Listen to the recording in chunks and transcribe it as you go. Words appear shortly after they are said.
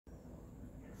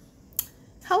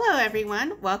Hello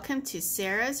everyone, welcome to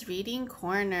Sarah's Reading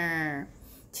Corner.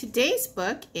 Today's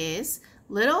book is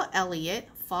Little Elliot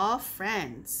Fall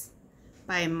Friends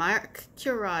by Mark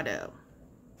Curado.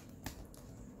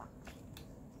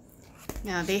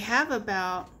 Now they have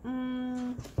about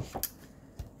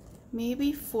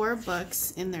maybe 4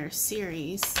 books in their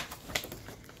series.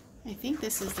 I think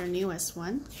this is their newest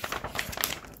one.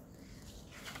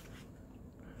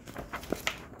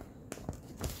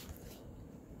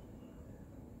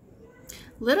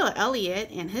 Little Elliot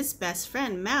and his best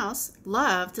friend Mouse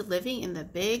loved living in the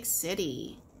big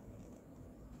city.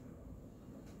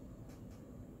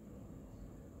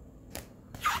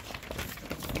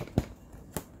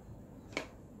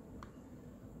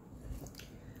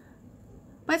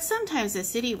 But sometimes the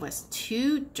city was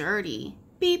too dirty,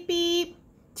 beep beep,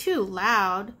 too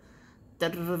loud,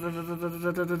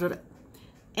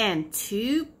 and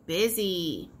too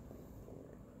busy.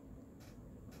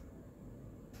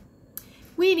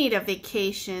 "We need a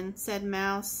vacation," said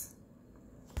Mouse.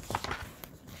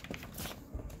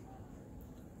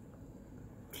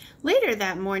 Later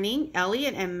that morning,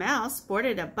 Elliot and Mouse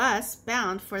boarded a bus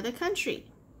bound for the country.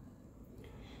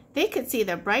 They could see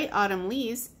the bright autumn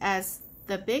leaves as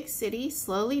the big city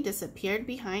slowly disappeared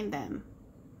behind them.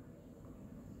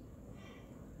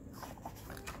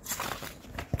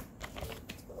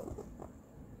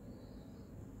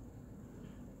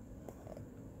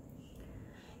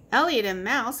 Elliot and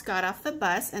Mouse got off the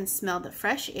bus and smelled the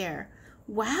fresh air.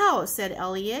 "Wow," said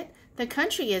Elliot, "the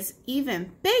country is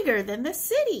even bigger than the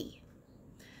city."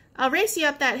 "I'll race you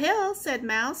up that hill," said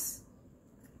Mouse.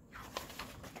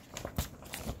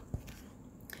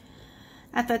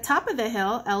 At the top of the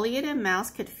hill, Elliot and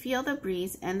Mouse could feel the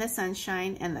breeze and the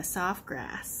sunshine and the soft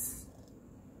grass.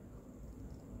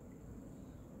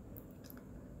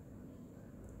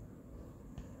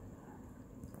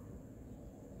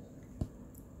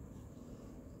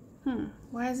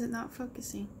 Why is it not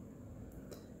focusing?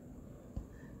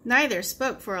 Neither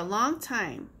spoke for a long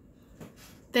time.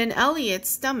 Then Elliot's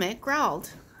stomach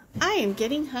growled. "I am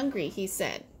getting hungry," he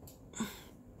said.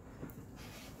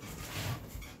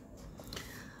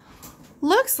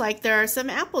 "Looks like there are some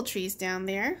apple trees down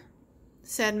there,"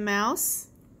 said Mouse.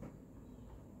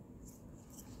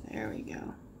 There we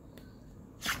go.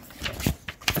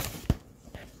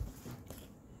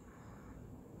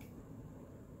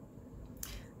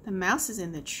 The mouse is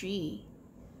in the tree,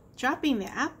 dropping the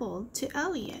apple to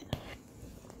Elliot.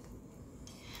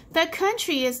 "The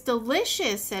country is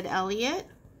delicious," said Elliot.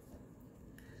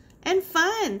 "And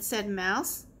fun," said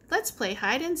Mouse. "Let's play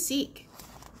hide and seek."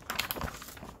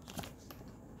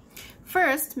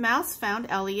 First, Mouse found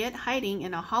Elliot hiding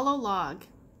in a hollow log.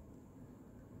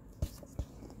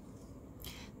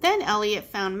 Then Elliot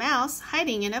found Mouse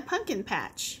hiding in a pumpkin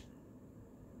patch.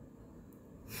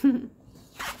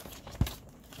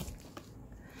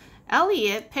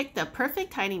 Elliot picked the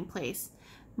perfect hiding place.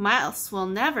 "Mouse will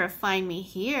never find me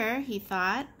here," he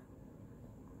thought.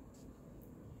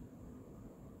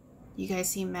 You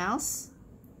guys see Mouse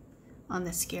on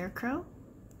the scarecrow?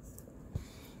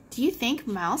 Do you think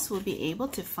Mouse will be able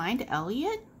to find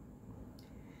Elliot?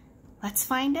 Let's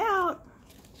find out.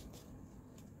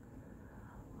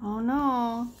 Oh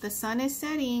no, the sun is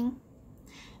setting.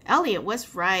 Elliot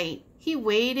was right. He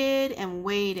waited and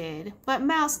waited, but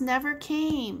Mouse never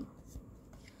came.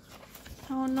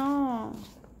 Oh no.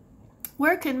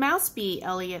 Where could Mouse be?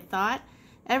 Elliot thought.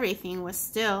 Everything was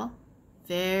still,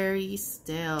 very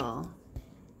still.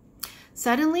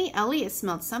 Suddenly, Elliot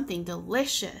smelled something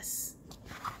delicious.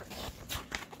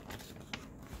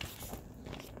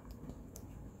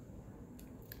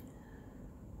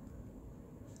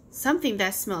 Something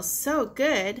that smells so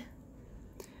good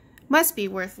must be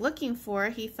worth looking for,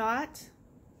 he thought.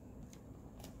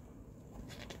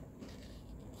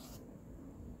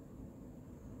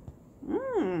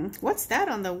 What's that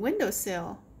on the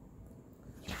windowsill?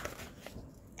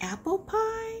 Apple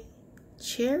pie?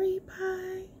 Cherry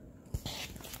pie?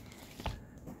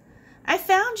 "I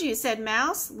found you," said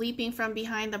Mouse, leaping from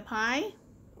behind the pie.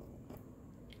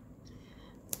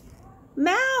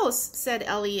 "Mouse," said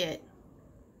Elliot.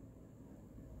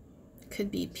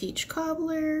 Could be peach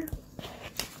cobbler.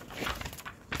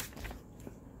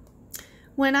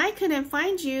 "When I couldn't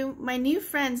find you, my new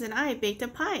friends and I baked a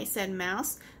pie," said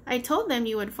Mouse. "I told them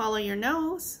you would follow your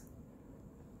nose."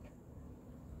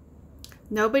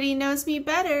 "Nobody knows me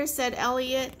better," said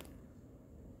Elliot.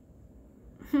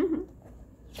 Who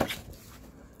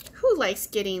likes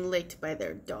getting licked by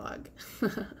their dog?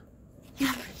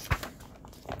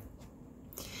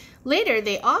 Later,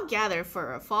 they all gathered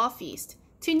for a fall feast.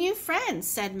 "To new friends,"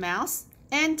 said Mouse.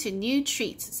 "And to new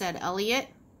treats," said Elliot.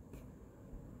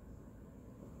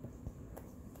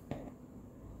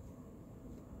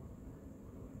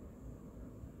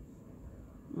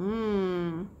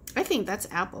 I think that's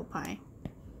apple pie.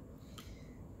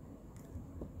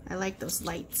 I like those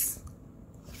lights.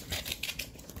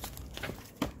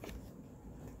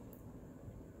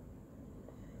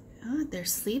 Oh, they're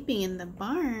sleeping in the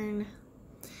barn.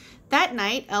 That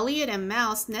night, Elliot and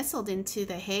Mouse nestled into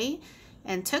the hay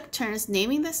and took turns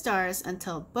naming the stars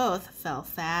until both fell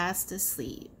fast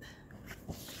asleep.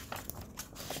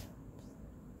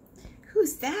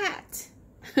 Who's that?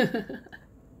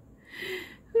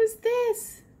 Who's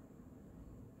this?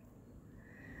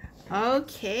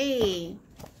 Okay.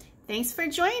 Thanks for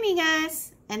joining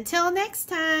us. Until next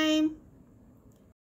time.